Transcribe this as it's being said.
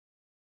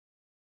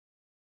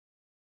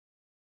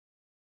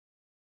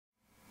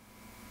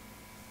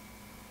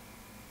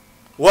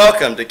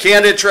Welcome to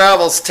Candid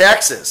Travels,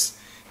 Texas.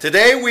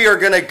 Today we are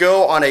going to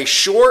go on a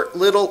short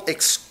little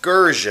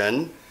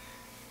excursion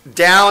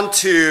down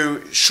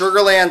to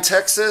Sugar Land,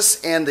 Texas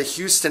and the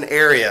Houston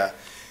area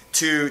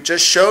to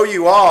just show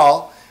you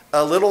all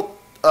a little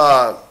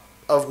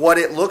of what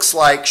it looks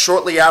like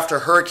shortly after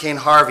Hurricane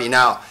Harvey.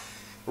 Now,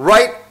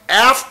 right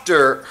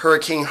after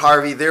Hurricane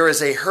Harvey, there is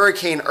a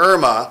Hurricane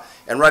Irma,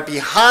 and right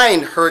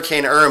behind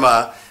Hurricane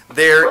Irma,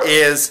 there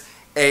is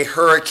a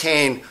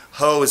Hurricane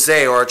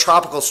Jose, or a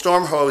tropical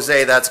storm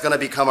Jose that's going to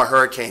become a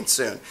hurricane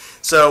soon.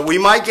 So we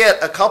might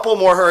get a couple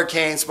more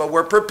hurricanes, but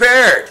we're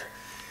prepared.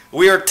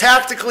 We are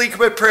tactically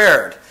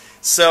prepared.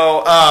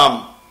 So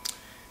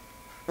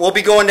we'll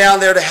be going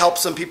down there to help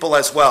some people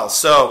as well.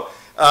 So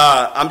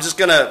I'm just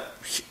going to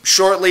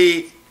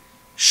shortly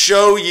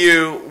show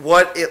you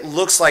what it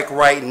looks like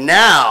right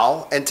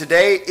now. And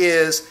today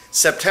is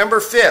September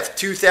 5th,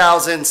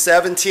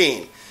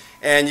 2017.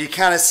 And you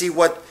kind of see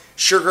what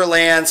Sugar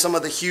Land, some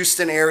of the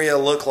Houston area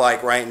look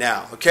like right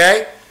now.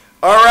 Okay?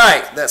 All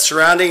right, that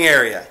surrounding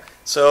area.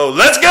 So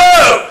let's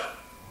go!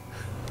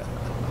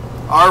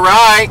 All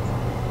right,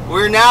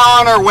 we're now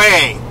on our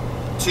way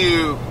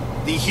to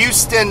the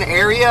Houston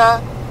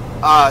area,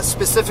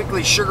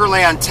 specifically Sugar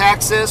Land,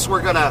 Texas.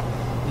 We're going to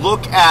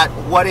look at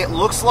what it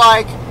looks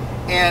like.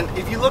 And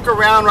if you look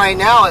around right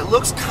now, it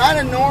looks kind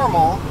of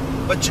normal,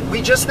 but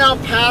we just now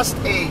passed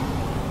a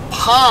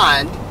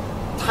pond,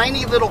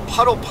 tiny little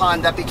puddle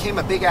pond that became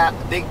a big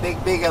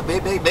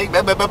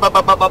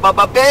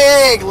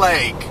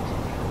lake.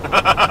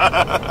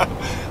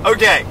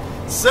 Okay,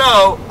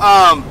 so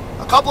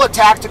a couple of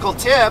tactical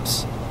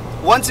tips.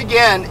 Once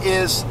again,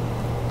 is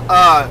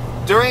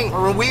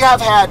when we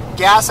have had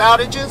gas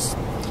outages.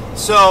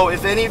 So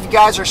if any of you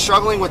guys are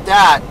struggling with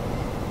that,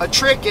 a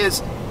trick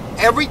is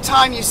every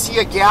time you see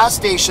a gas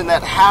station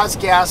that has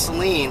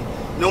gasoline,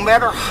 no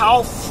matter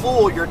how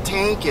full your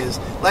tank is,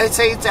 let's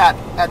say it's at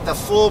the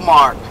full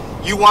mark,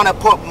 you want to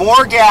put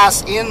more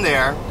gas in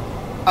there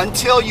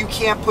until you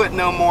can't put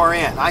no more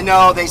in. I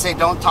know they say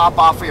don't top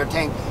off for your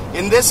tank.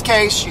 In this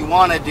case, you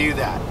want to do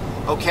that,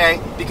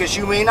 okay? Because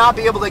you may not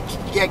be able to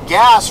get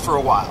gas for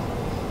a while.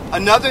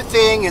 Another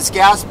thing is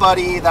Gas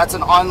Buddy. That's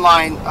an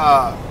online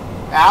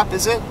app,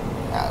 is it?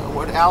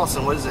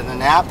 Allison, what is it,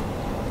 an app?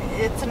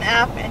 It's an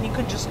app, and you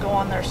can just go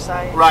on their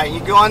site. Right, you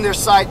go on their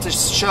site to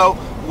show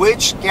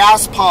which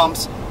gas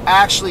pumps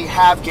actually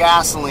have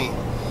gasoline.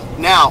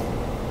 Now,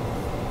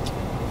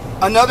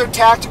 another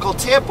tactical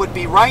tip would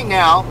be right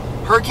now,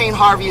 Hurricane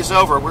Harvey is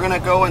over. We're going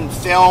to go and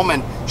film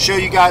and show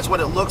you guys what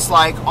it looks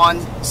like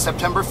on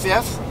September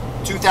 5th,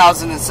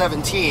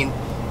 2017,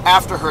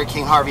 after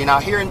Hurricane Harvey. Now,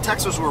 here in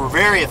Texas, we're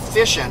very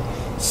efficient,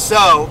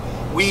 so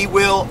we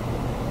will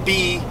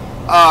be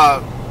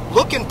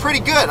looking pretty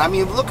good. I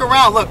mean, look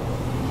around, look.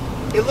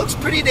 It looks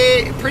pretty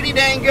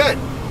dang good.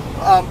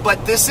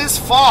 But this is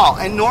fall,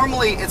 and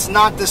normally it's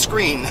not this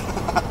green.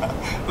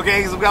 Okay,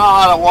 because we've got a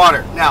lot of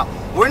water. Now,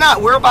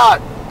 we're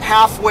about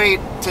halfway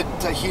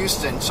to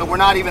Houston, so we're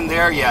not even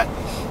there yet.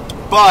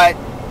 But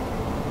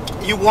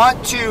you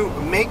want to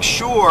make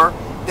sure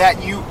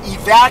that you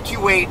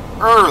evacuate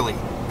early.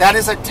 That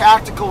is a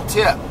tactical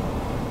tip.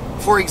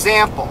 For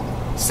example,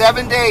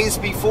 7 days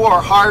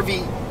before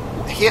Harvey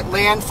hit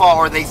landfall,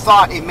 or they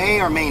thought it may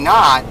or may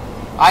not,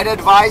 I'd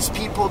advise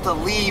people to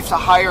leave to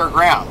higher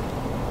ground.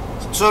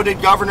 So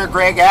did Governor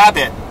Greg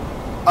Abbott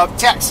of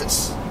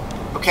Texas.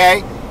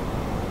 Okay?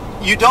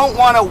 You don't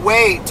want to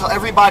wait till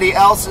everybody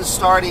else is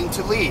starting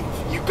to leave.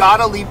 You got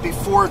to leave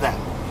before then.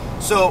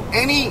 So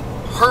any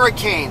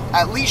hurricane,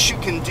 at least you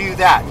can do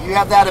that. You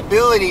have that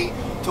ability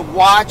to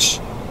watch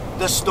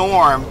the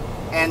storm,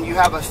 and you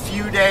have a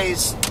few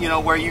days, you know,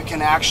 where you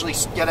can actually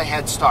get a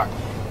head start.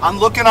 I'm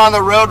looking on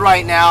the road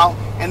right now,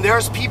 and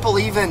there's people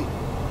even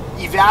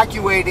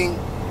evacuating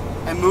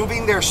and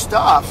moving their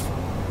stuff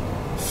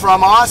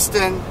from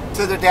Austin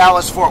to the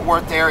Dallas-Fort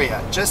Worth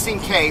area, just in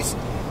case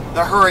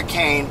the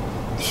hurricane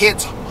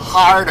hits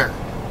harder.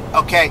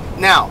 Okay,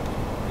 now,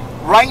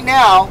 right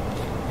now,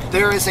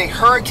 there is a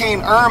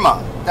Hurricane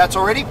Irma that's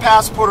already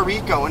past Puerto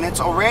Rico, and it's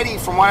already,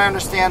 from what I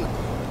understand,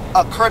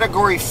 a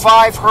Category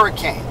 5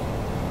 hurricane.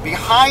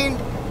 Behind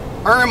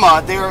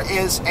Irma, there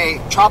is a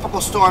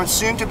tropical storm,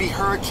 soon to be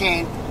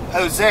Hurricane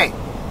Jose,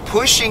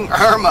 pushing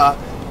Irma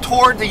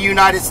toward the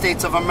United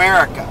States of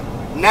America.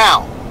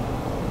 Now,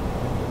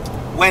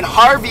 when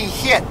Harvey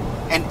hit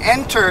and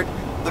entered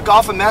the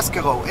Gulf of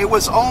Mexico, it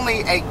was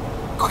only a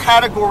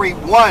Category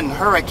 1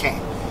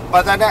 hurricane.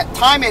 By the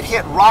time it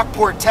hit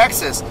Rockport,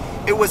 Texas,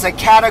 it was a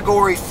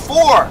Category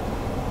 4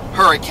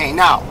 hurricane.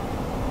 Now,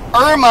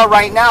 Irma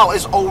right now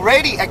is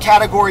already a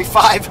Category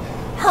 5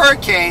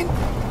 hurricane,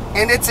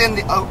 and it's in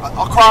the,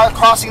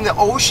 crossing the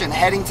ocean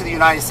heading to the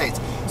United States.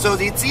 So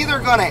it's either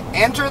going to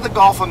enter the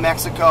Gulf of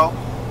Mexico.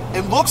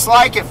 It looks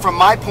like it from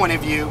my point of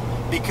view,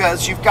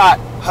 because you've got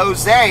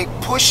Jose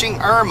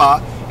pushing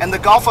Irma, and the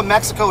Gulf of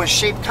Mexico is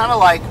shaped kind of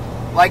like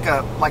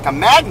a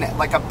magnet,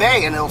 like a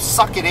bay, and it'll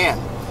suck it in.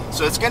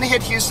 So it's going to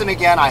hit Houston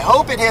again. I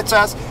hope it hits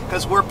us,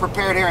 because we're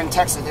prepared here in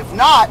Texas. If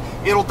not,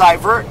 it'll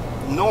divert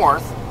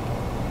north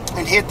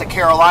and hit the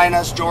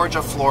Carolinas,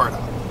 Georgia, Florida.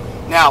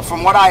 Now,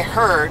 from what I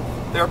heard,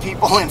 there are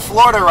people in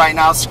Florida right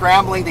now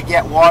scrambling to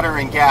get water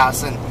and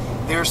gas, and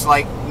there's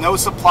like no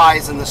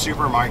supplies in the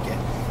supermarket.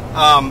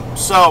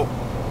 So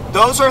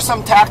those are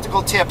some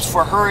tactical tips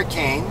for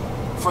hurricane,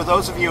 for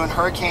those of you in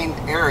hurricane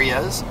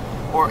areas,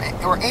 or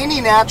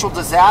any natural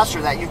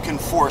disaster that you can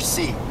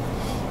foresee.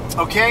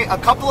 Okay, a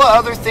couple of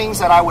other things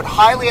that I would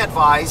highly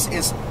advise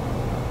is,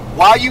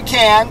 while you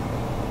can,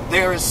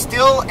 there is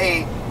still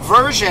a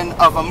version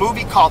of a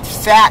movie called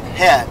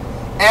FatHead,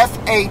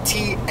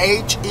 F-A-T-H-E-A-D,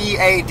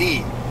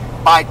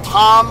 by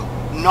Tom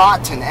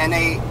Naughton,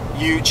 N-A-U-G-H-T-O-N.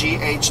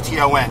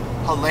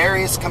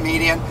 Hilarious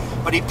comedian,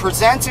 but he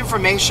presents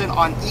information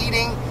on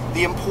eating,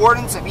 the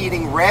importance of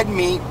eating red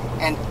meat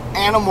and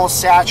animal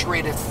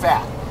saturated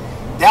fat.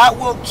 That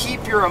will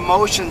keep your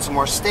emotions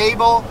more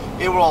stable.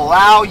 It will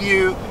allow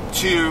you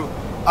to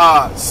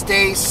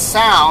stay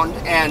sound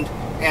and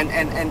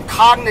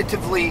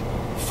cognitively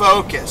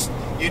focused.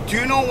 You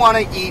do not want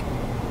to eat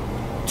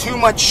too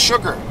much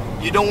sugar.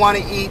 You don't want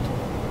to eat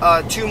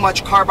too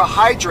much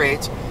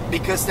carbohydrates,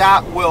 because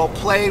that will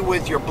play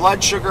with your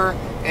blood sugar,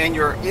 and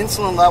your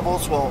insulin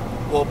levels will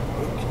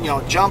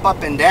jump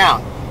up and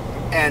down,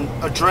 and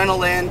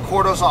adrenaline,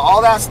 cortisol,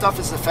 all that stuff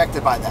is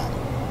affected by that.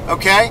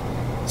 Okay,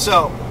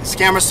 so is the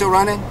camera still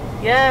running?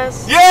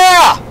 Yes.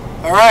 Yeah.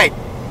 All right,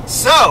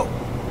 so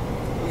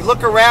you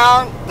look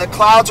around, the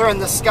clouds are in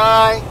the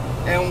sky,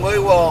 and we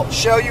will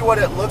show you what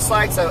it looks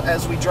like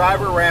as we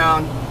drive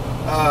around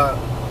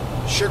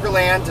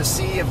Sugarland to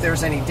see if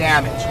there's any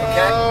damage.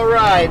 Okay. All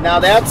right, now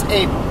that's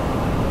a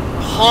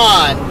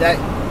pond that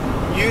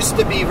used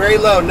to be very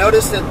low.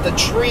 Notice that the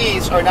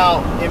trees are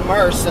now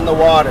immersed in the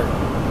water.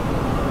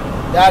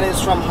 That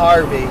is from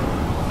Harvey,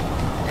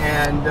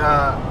 and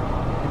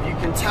if you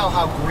can tell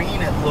how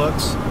green it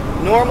looks,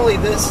 normally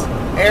this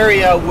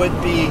area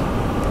would be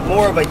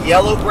more of a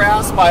yellow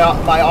grass by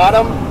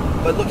autumn,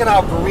 but look at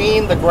how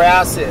green the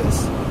grass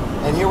is.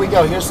 And here we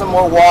go, here's some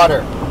more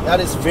water. That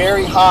is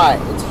very high.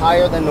 It's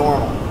higher than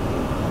normal.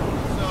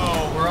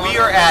 So we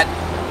are at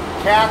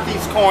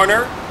Kathy's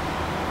Corner,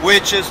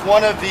 which is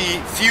one of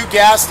the few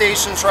gas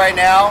stations right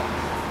now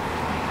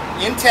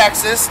in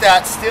Texas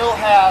that still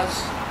has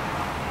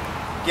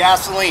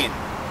gasoline.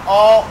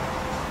 All,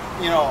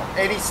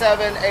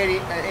 87, 80,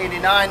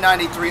 89,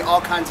 93,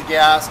 all kinds of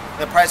gas.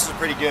 The prices are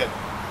pretty good.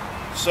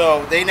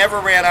 So they never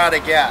ran out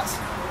of gas.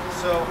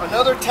 So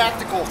another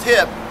tactical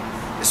tip,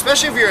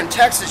 especially if you're in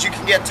Texas, you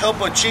can get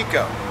Topo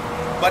Chico.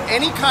 But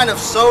any kind of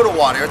soda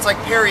water, it's like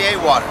Perrier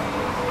water,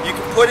 you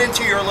can put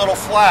into your little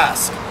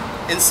flask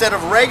instead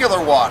of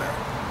regular water.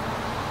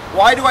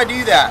 Why do I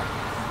do that?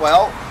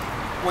 Well,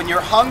 when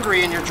you're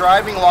hungry and you're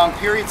driving long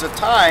periods of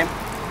time,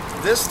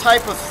 this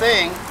type of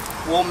thing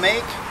will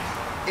make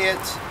it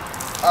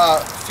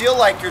feel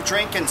like you're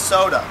drinking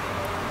soda.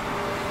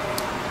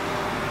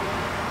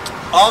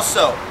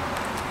 Also,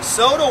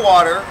 soda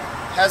water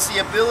has the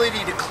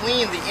ability to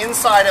clean the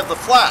inside of the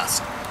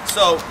flask.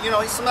 So,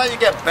 sometimes you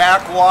get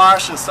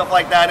backwash and stuff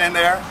like that in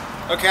there,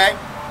 okay?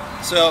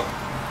 So,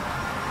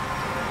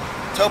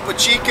 Topo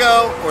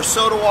Chico or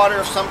soda water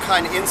of some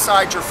kind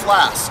inside your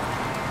flask.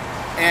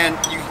 And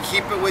you can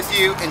keep it with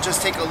you and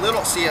just take a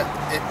little, see it,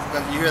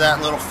 you hear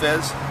that little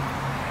fizz?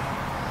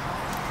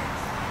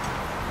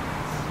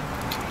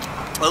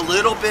 A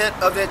little bit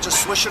of it,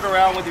 just swish it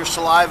around with your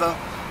saliva,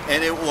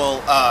 and it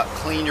will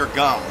clean your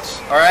gums,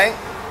 all right?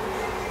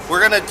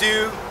 We're gonna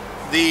do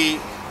the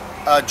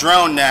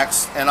drone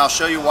next, and I'll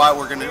show you why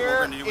we're gonna do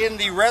it. In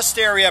the rest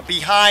area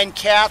behind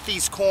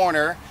Kathy's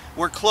Corner,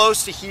 we're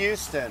close to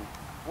Houston.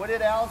 What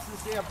did Allison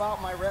say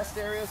about my rest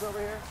areas over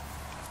here?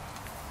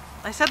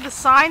 I said the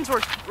signs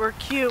were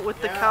cute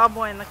with the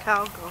cowboy and the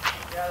cowgirl.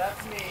 Yeah,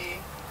 that's me.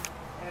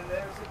 And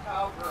there's the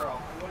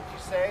cowgirl. And what did you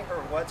say?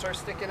 What's her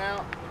sticking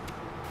out?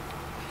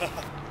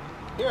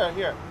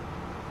 Here.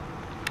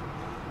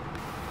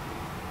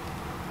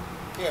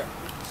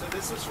 So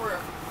this is where.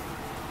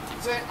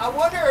 So I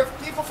wonder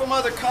if people from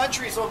other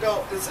countries will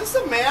go, is this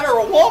a man or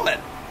a woman?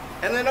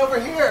 And then over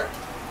here,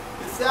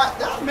 is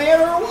that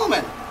man or a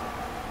woman?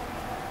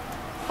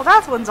 Well,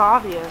 that one's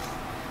obvious.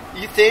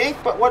 You think?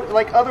 But what,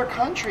 like other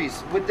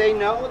countries, would they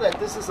know that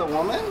this is a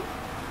woman?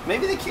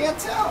 Maybe they can't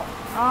tell.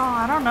 Oh,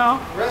 I don't know.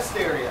 Rest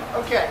area.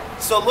 Okay,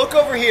 so look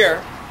over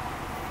here.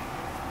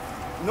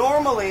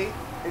 Normally,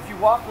 if you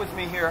walk with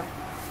me here,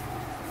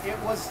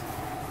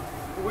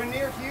 we're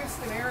near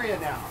Houston area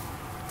now.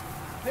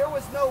 There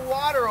was no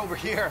water over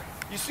here.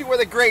 You see where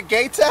the Great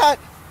Gate's at?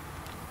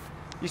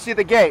 You see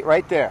the gate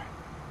right there.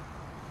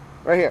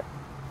 Right here.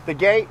 The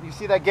gate, you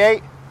see that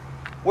gate?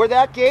 Where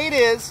that gate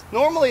is,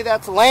 normally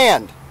that's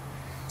land.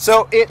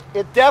 So it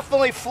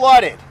definitely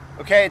flooded.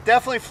 Okay, it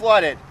definitely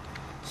flooded.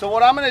 So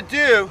what I'm gonna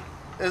do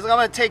is I'm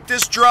gonna take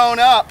this drone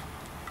up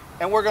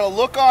and we're gonna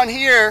look on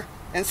here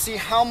and see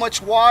how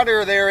much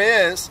water there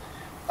is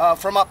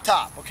from up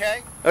top,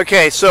 okay?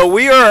 Okay, so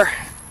we are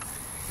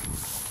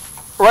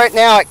right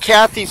now at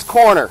Kathy's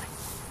Corner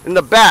in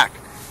the back.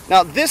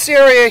 Now this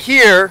area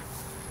here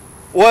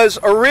was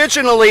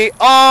originally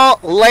all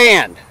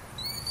land.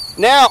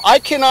 Now, I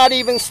cannot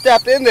even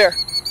step in there.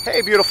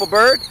 Hey, beautiful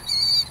bird.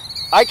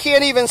 I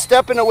can't even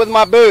step in it with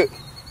my boot.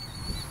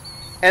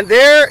 And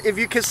there, if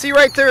you can see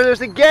right there,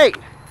 there's a gate.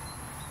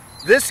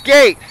 This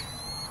gate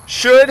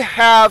should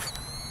have,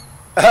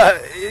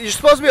 you're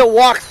supposed to be able to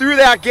walk through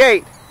that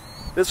gate.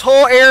 This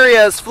whole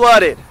area is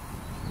flooded.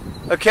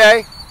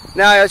 Okay?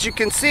 Now, as you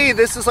can see,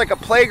 this is like a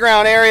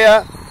playground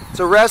area. It's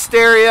a rest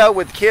area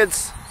with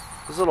kids.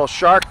 There's a little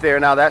shark there.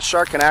 Now, that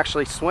shark can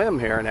actually swim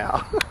here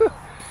now.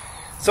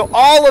 So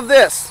all of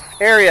this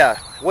area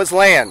was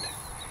land.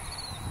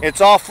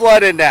 It's all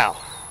flooded now.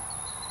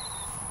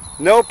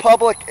 No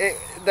public,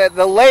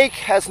 the lake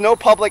has no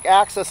public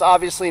access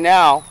obviously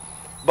now,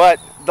 but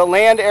the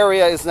land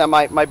area is now,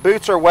 my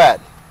boots are wet.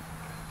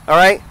 All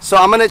right, so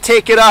I'm going to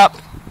take it up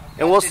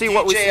and we'll see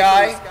what we see.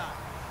 DJI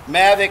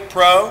Mavick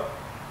Pro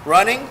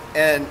running,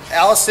 and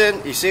Allison,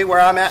 you see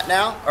where I'm at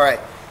now? All right,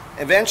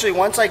 eventually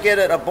once I get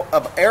it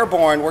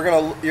airborne,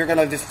 you're going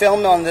to be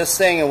filmed on this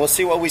thing and we'll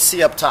see what we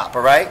see up top,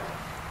 all right?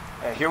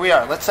 Okay, here we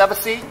are. Let's have a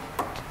seat.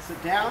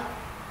 Sit down.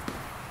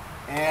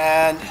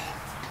 And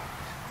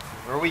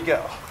here we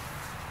go.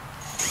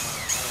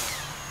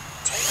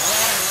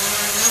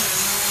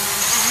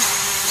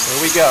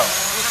 Here we go.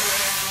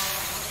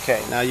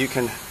 Okay, now you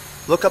can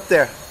look up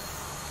there.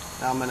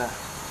 Now I'm gonna,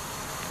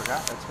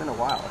 forgot, it's been a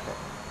while. Okay,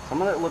 so I'm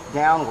gonna look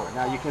downward.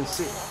 Now you can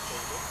see.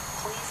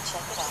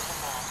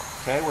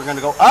 Okay, we're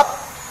gonna go up.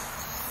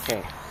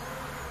 Okay,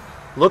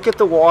 look at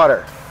the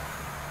water.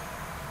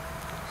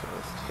 So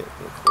let's hit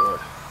record.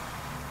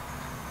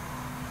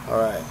 All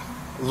right,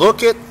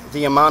 look at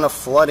the amount of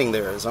flooding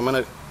there is. I'm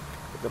gonna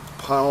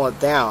funnel it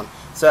down.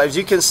 So as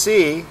you can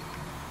see,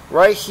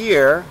 right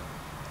here,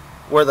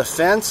 where the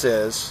fence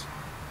is,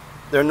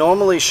 there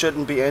normally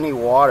shouldn't be any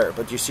water,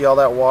 but you see all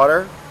that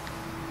water?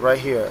 Right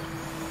here.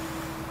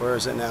 Where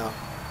is it now?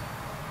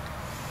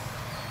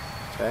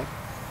 Okay.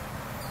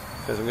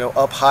 Because we go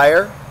up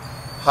higher,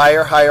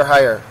 higher, higher,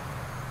 higher.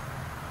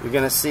 You're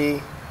going to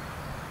see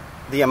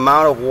the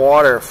amount of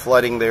water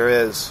flooding there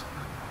is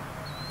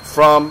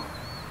from,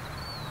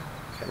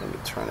 okay, let me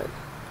turn it.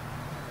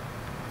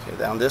 Okay,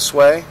 down this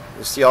way.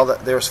 You see all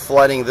that, there's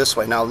flooding this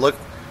way. Now look,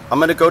 I'm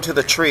going to go to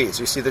the trees.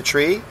 You see the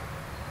tree?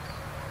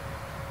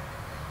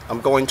 I'm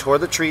going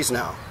toward the trees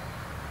now.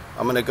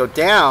 I'm going to go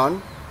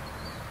down.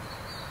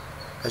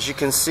 As you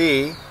can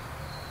see,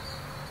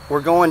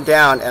 we're going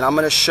down, and I'm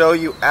going to show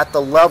you at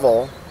the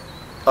level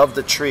of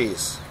the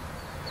trees.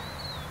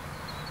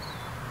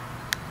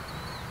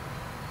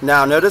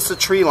 Now notice the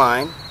tree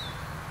line.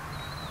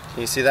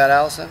 Can you see that,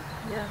 Allison?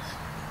 Yes.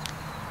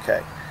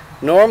 Okay.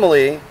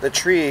 Normally, the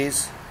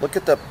trees, look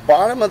at the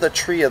bottom of the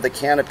tree of the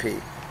canopy.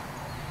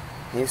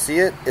 Can you see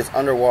it? It's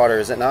underwater,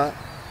 is it not?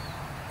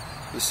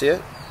 You see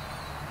it?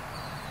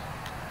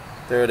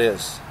 There it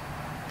is.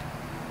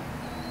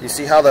 You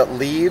see how the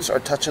leaves are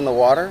touching the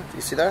water? Do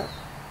you see that?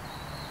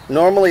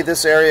 Normally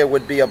this area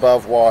would be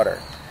above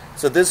water.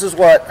 So this is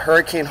what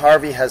Hurricane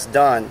Harvey has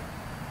done.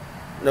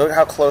 Note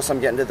how close I'm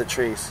getting to the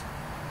trees.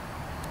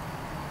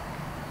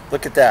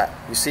 Look at that.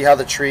 You see how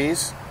the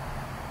trees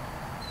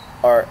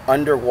are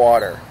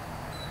underwater?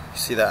 You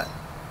see that?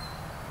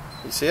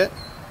 You see it?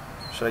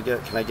 Should I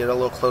get? Can I get a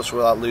little closer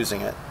without losing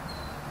it?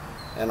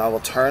 And I will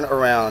turn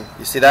around.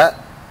 You see that?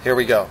 Here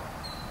we go.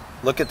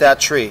 Look at that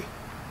tree.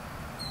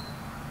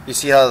 You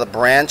see how the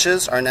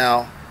branches are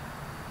now,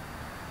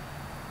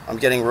 I'm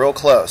getting real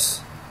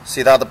close.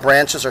 See how the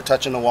branches are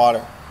touching the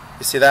water?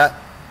 You see that?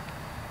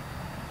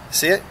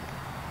 See it?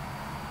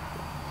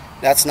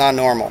 That's not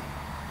normal.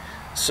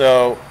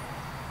 So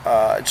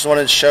I just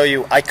wanted to show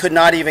you, I could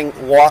not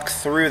even walk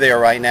through there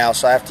right now,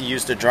 so I have to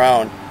use the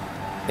drone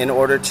in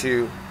order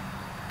to,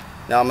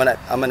 now I'm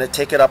gonna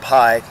take it up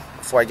high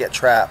before I get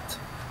trapped.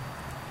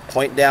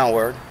 Point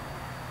downward.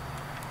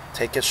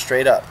 Take it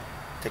straight up.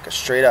 Take it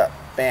straight up.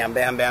 Bam,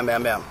 bam, bam,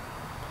 bam, bam.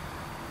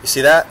 You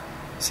see that?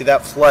 See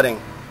that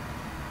flooding?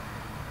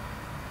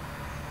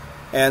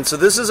 And so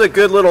this is a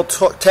good little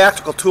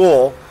tactical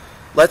tool.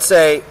 Let's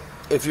say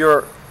if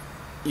you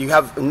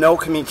have no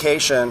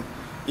communication,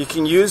 you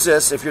can use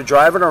this if you're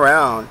driving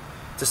around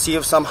to see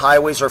if some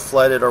highways are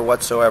flooded or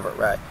whatsoever.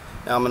 Right.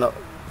 Now I'm going to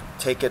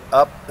take it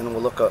up and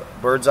we'll look a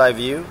bird's eye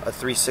view, a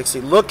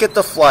 360. Look at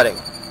the flooding.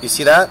 You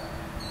see that?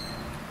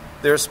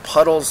 There's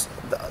puddles.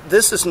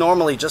 This is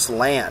normally just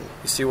land.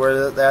 You see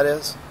where that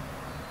is?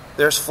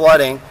 There's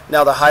flooding.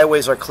 Now the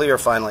highways are clear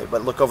finally,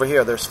 but look over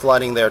here. There's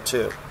flooding there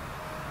too.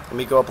 Let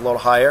me go up a little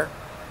higher.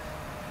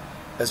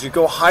 As you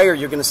go higher,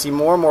 you're going to see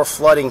more and more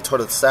flooding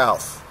toward the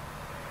south.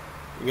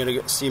 You're going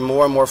to see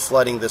more and more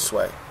flooding this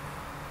way.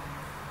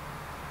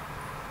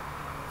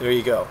 There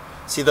you go.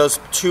 See those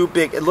two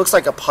big, it looks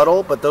like a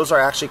puddle, but those are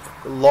actually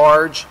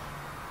large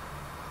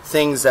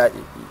things that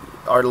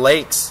are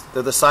lakes.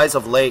 They're the size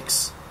of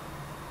lakes.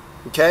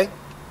 Okay?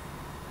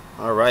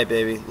 All right,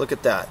 baby. Look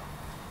at that.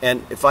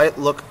 And if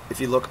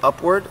you look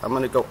upward, I'm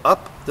going to go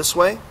up this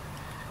way.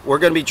 We're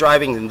going to be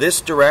driving in this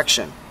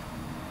direction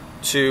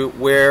to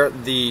where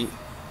the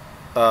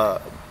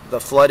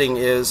flooding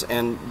is,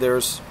 and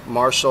there's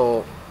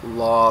martial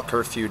law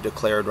curfew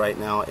declared right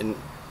now in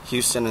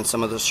Houston and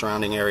some of the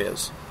surrounding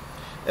areas.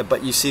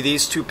 But you see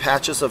these two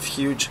patches of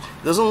huge,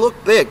 it doesn't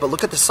look big, but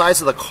look at the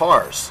size of the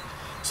cars.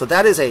 So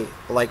that is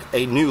like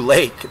a new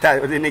lake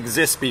that didn't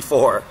exist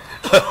before.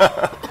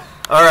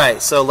 All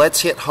right, so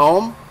let's hit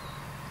home.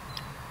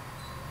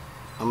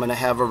 I'm going to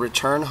have a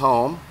return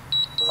home,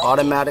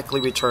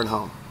 automatically return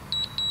home.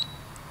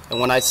 And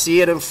when I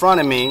see it in front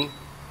of me,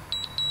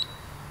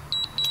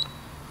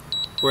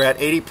 we're at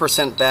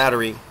 80%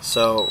 battery,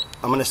 so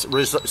I'm going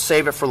to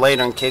save it for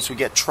later in case we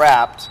get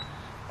trapped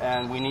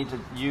and we need to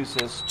use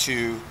this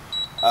to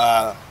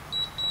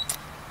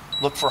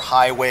look for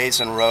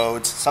highways and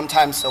roads.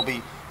 Sometimes there'll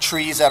be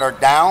trees that are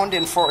downed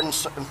in front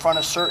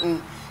of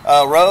certain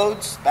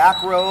roads,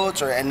 back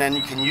roads, and then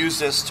you can use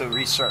this to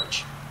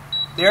research.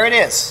 There it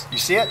is. You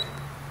see it?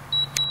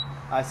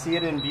 I see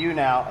it in view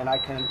now, and I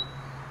can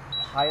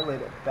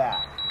highlight it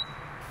back.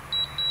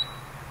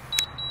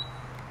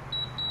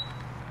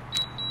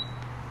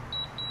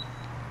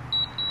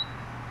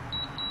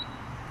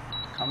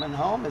 Coming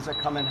home? Is it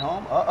coming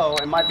home? Uh-oh,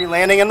 it might be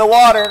landing in the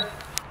water.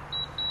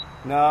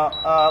 No,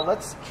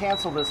 let's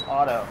cancel this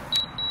auto.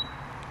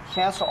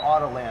 Cancel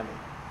auto landing.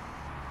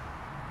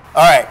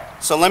 All right,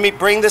 so let me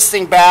bring this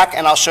thing back,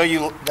 and I'll show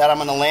you that I'm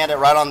going to land it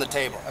right on the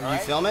table. Are you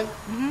filming?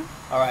 Mm-hmm.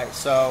 All right,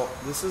 so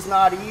this is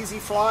not easy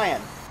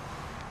flying.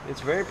 It's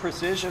very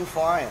precision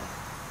flying.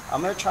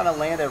 I'm going to try to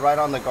land it right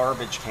on the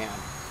garbage can.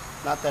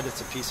 Not that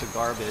it's a piece of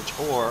garbage,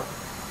 or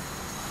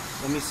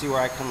let me see where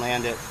I can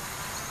land it.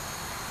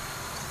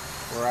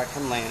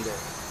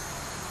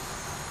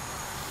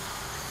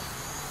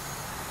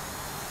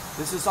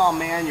 This is all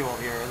manual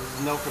here.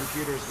 There's no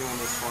computers doing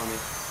this for me.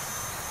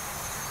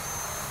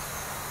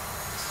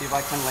 See if I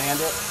can land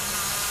it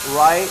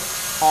right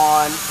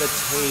on the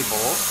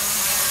table.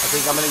 I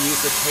think I'm going to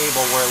use the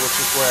table which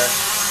is where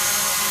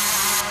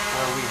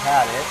we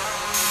had it.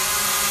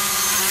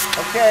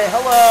 Okay,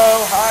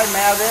 hello. Hi,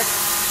 Mavick.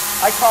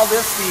 I call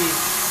this the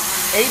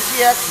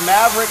ATX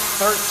Mavick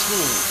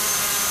 13.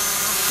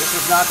 This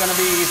is not going to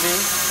be easy.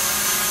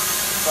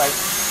 It's like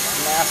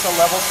NASA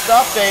level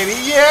stuff, baby.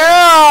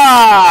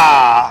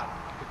 Yeah!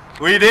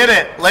 We did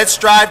it. Let's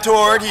drive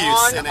toward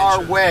Houston.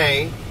 On our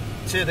way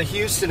to the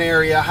Houston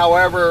area.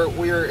 However,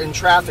 we're in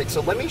traffic. So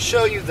let me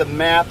show you the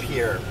map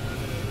here.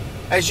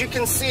 As you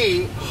can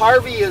see,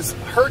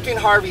 Hurricane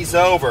Harvey's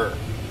over.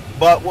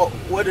 But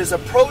what is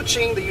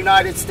approaching the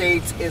United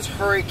States is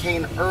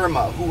Hurricane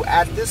Irma, who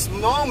at this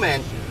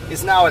moment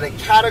is now at a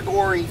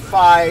Category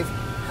 5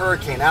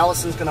 hurricane.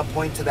 Allison's going to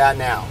point to that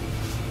now.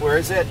 Where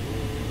is it?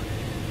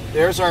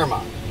 There's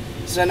Irma.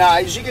 So now,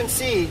 as you can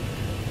see,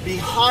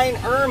 behind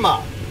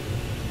Irma,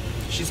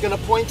 she's going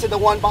to point to the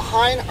one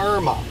behind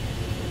Irma,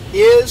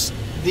 is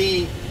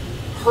the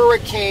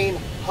Hurricane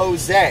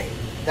Jose.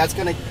 That's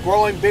going to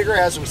growing bigger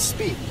as we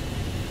speak.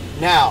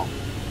 Now,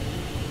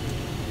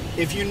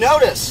 if you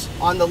notice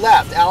on the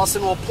left,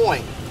 Allison will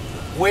point,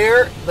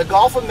 where the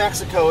Gulf of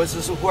Mexico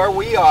is where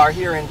we are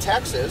here in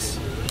Texas.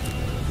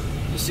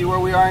 You see where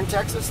we are in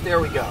Texas? There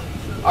we go.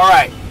 All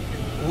right.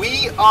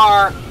 We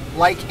are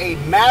like a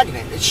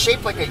magnet. It's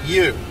shaped like a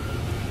U.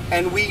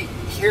 And we,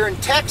 here in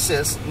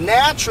Texas,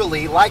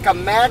 naturally, like a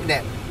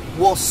magnet,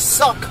 will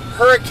suck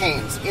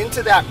hurricanes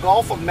into that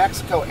Gulf of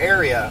Mexico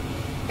area,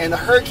 and the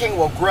hurricane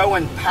will grow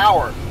in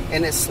power,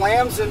 and it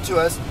slams into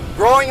us.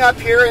 Growing up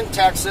here in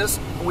Texas,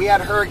 we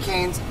had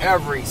hurricanes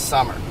every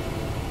summer.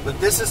 But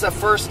this is the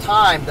first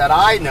time that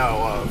I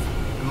know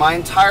of in my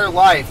entire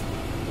life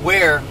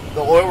where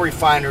the oil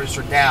refineries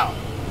are down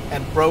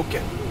and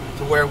broken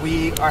to where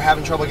we are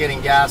having trouble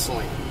getting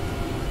gasoline.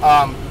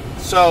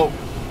 So,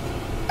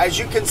 as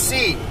you can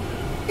see,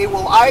 it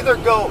will either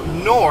go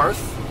north.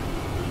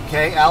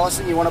 Okay,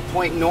 Allison, you want to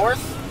point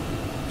north?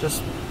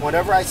 Just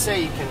whatever I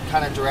say, you can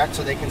kind of direct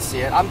so they can see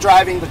it. I'm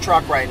driving the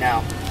truck right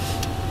now.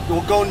 It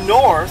will go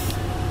north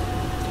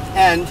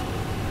and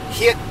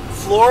hit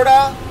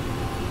Florida,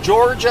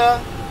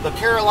 Georgia, the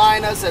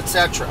Carolinas,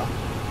 etc.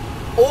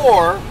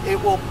 Or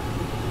it will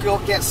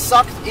get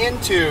sucked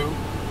into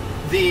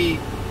the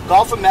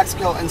Gulf of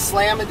Mexico and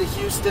slam into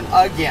Houston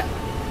again.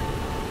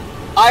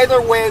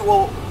 Either way,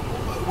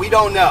 we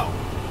don't know.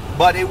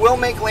 But it will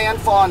make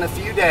landfall in a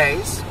few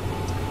days.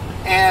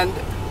 And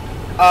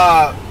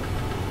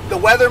the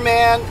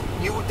weatherman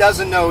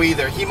doesn't know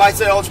either. He might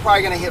say, oh, it's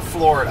probably going to hit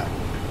Florida.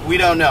 We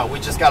don't know. We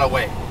just got to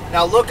wait.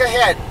 Now look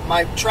ahead.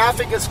 My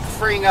traffic is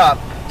freeing up.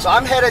 So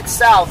I'm headed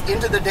south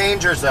into the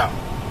danger zone.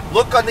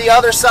 Look on the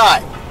other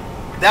side.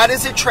 That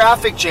is a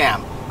traffic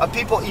jam of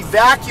people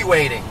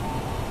evacuating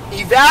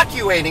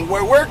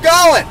where we're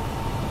going.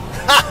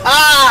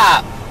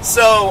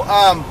 So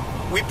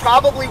we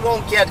probably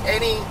won't get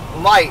any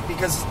light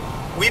because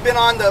we've been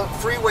on the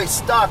freeway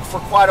stuck for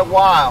quite a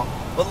while.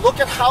 But look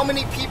at how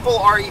many people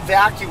are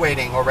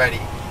evacuating already.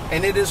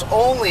 And it is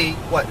only,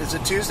 what, is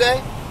it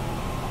Tuesday?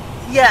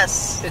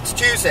 Yes. It's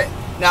Tuesday.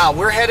 Now,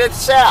 we're headed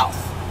south.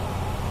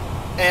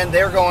 And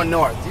they're going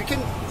north. You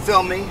can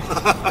film me.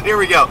 Here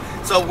we go.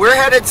 So we're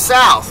headed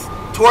south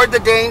toward the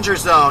danger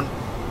zone.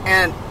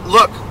 And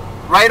look,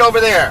 right over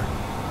there.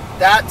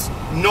 That's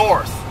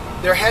north.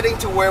 they're heading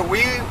to where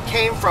we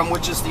came from,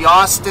 which is the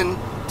Austin,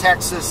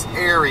 Texas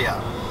area.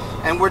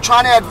 And we're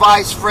trying to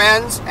advise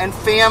friends and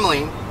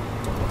family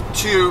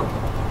to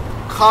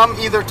come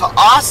either to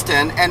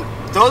Austin, and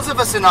those of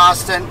us in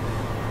Austin,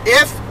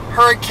 if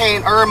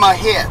Hurricane Irma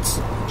hits,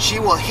 she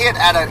will hit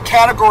at a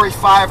Category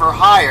 5 or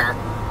higher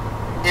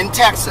in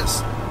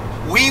Texas.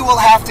 We will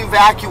have to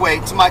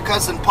evacuate to my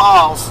cousin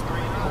Paul's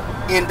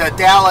in the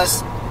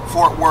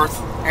Dallas-Fort Worth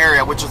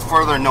area, which is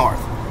further north.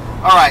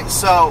 All right,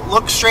 so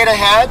look straight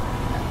ahead.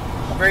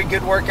 Very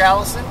good work,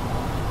 Allison.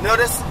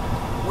 Notice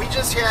we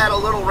just had a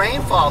little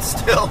rainfall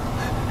still.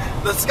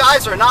 The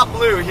skies are not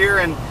blue here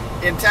in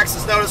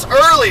Texas. Notice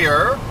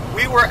earlier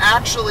we were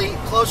actually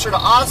closer to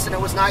Austin.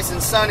 It was nice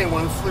and sunny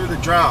when we flew the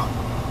drone.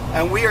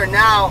 And we are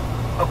now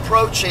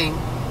approaching,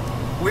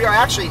 we are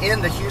actually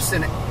in the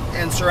Houston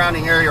and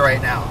surrounding area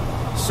right now.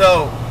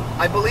 So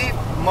I believe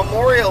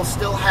Memorial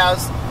still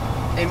has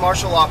a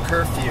martial law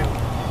curfew,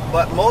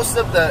 but most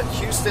of the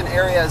Houston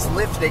area is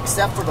lifted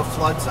except for the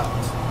flood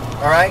zones.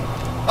 All right.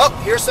 Oh,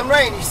 here's some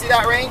rain. You see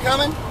that rain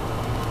coming?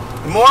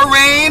 More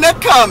rain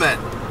a-coming.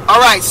 All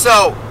right,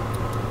 so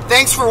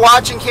thanks for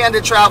watching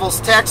Candid Travels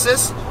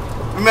Texas.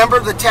 Remember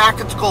the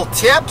tactical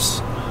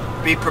tips.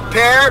 Be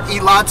prepared.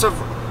 Eat lots of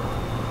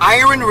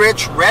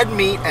iron-rich red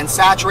meat and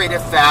saturated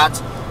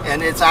fats,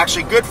 and it's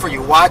actually good for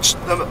you. Watch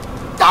the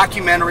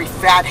documentary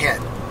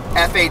FatHead,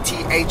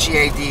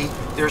 F-A-T-H-E-A-D.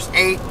 There's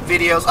 8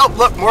 videos. Oh,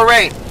 look, more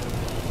rain.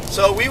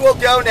 So we will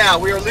go now.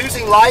 We are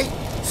losing light,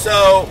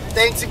 so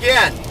thanks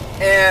again.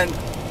 And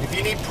if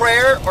you need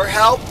prayer or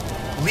help,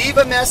 leave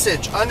a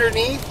message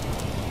underneath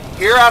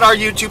here at our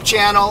YouTube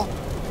channel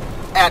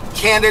at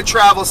Candid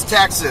Travels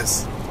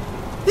Texas.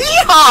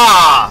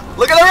 Yeehaw!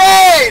 Look at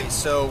the rain!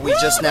 So we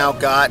just now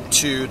got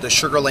to the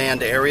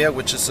Sugarland area,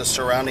 which is the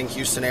surrounding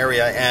Houston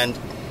area, and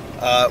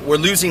we're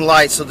losing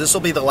light, so this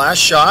will be the last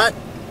shot.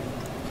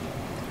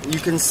 You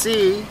can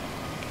see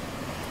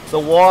the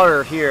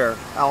water here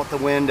out the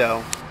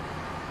window,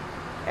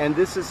 and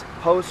this is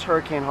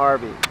post-Hurricane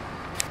Harvey.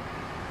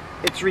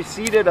 It's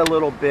receded a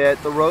little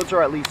bit. The roads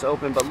are at least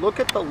open, but look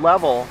at the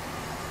level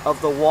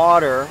of the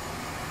water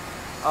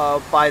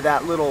by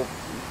that little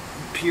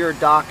pier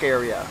dock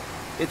area.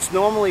 It's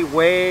normally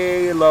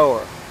way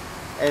lower,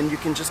 and you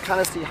can just kind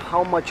of see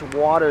how much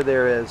water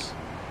there is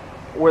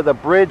where the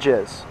bridge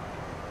is.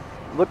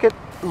 Look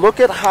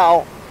at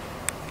how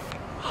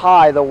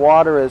high the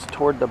water is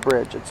toward the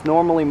bridge. It's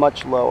normally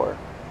much lower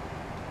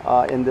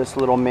in this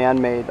little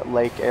man-made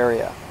lake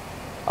area.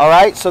 All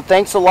right, so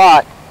thanks a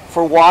lot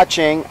for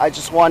watching. I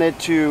just wanted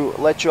to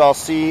let you all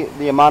see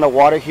the amount of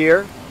water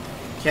here.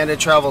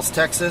 Candid Travels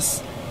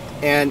Texas.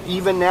 And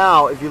even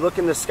now, if you look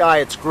in the sky,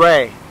 it's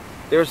gray.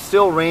 There's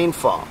still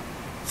rainfall.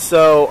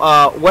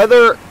 So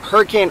whether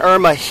Hurricane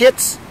Irma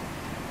hits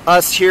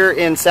us here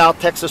in South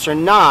Texas or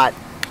not,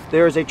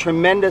 there is a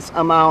tremendous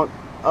amount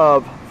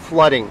of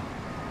flooding.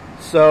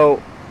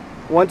 So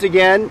once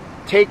again,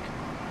 take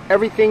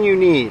everything you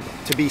need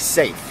to be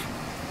safe.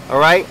 All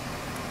right?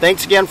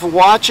 Thanks again for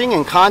watching,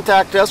 and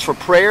contact us for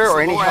prayer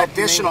or any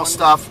additional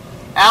stuff.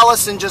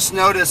 Allison just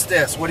noticed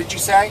this. What did you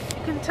say?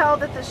 You can tell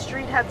that the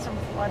street had some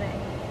flooding.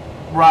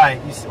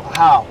 Right. You see,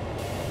 how?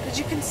 Because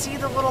you can see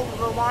the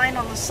line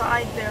on the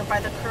side there by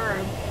the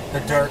curb.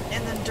 The dirt.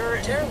 And the dirt,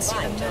 and you can see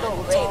the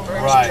middle. It's all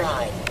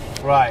right.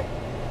 Right.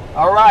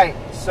 All right.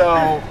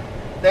 So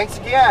thanks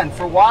again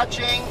for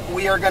watching.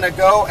 We are going to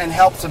go and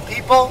help some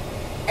people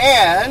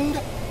and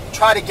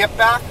try to get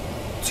back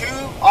to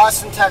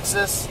Austin,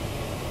 Texas.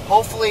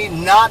 Hopefully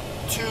not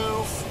too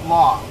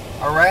long.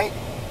 All right.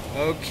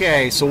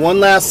 Okay. So one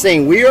last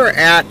thing. We are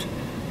at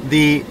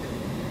the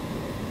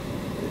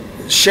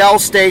Shell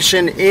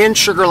station in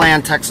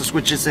Sugarland, Texas,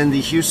 which is in the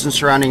Houston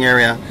surrounding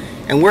area,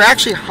 and we're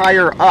actually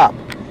higher up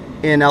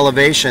in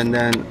elevation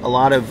than a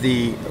lot of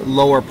the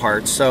lower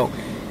parts. So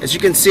as you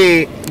can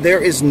see, there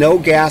is no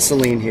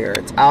gasoline here.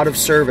 It's out of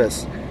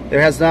service.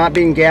 There has not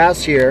been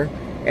gas here,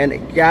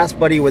 and Gas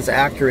Buddy was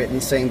accurate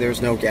in saying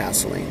there's no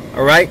gasoline.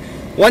 All right.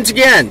 Once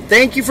again,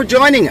 thank you for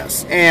joining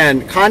us,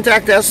 and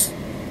contact us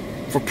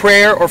for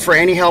prayer or for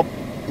any help.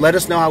 Let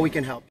us know how we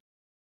can help.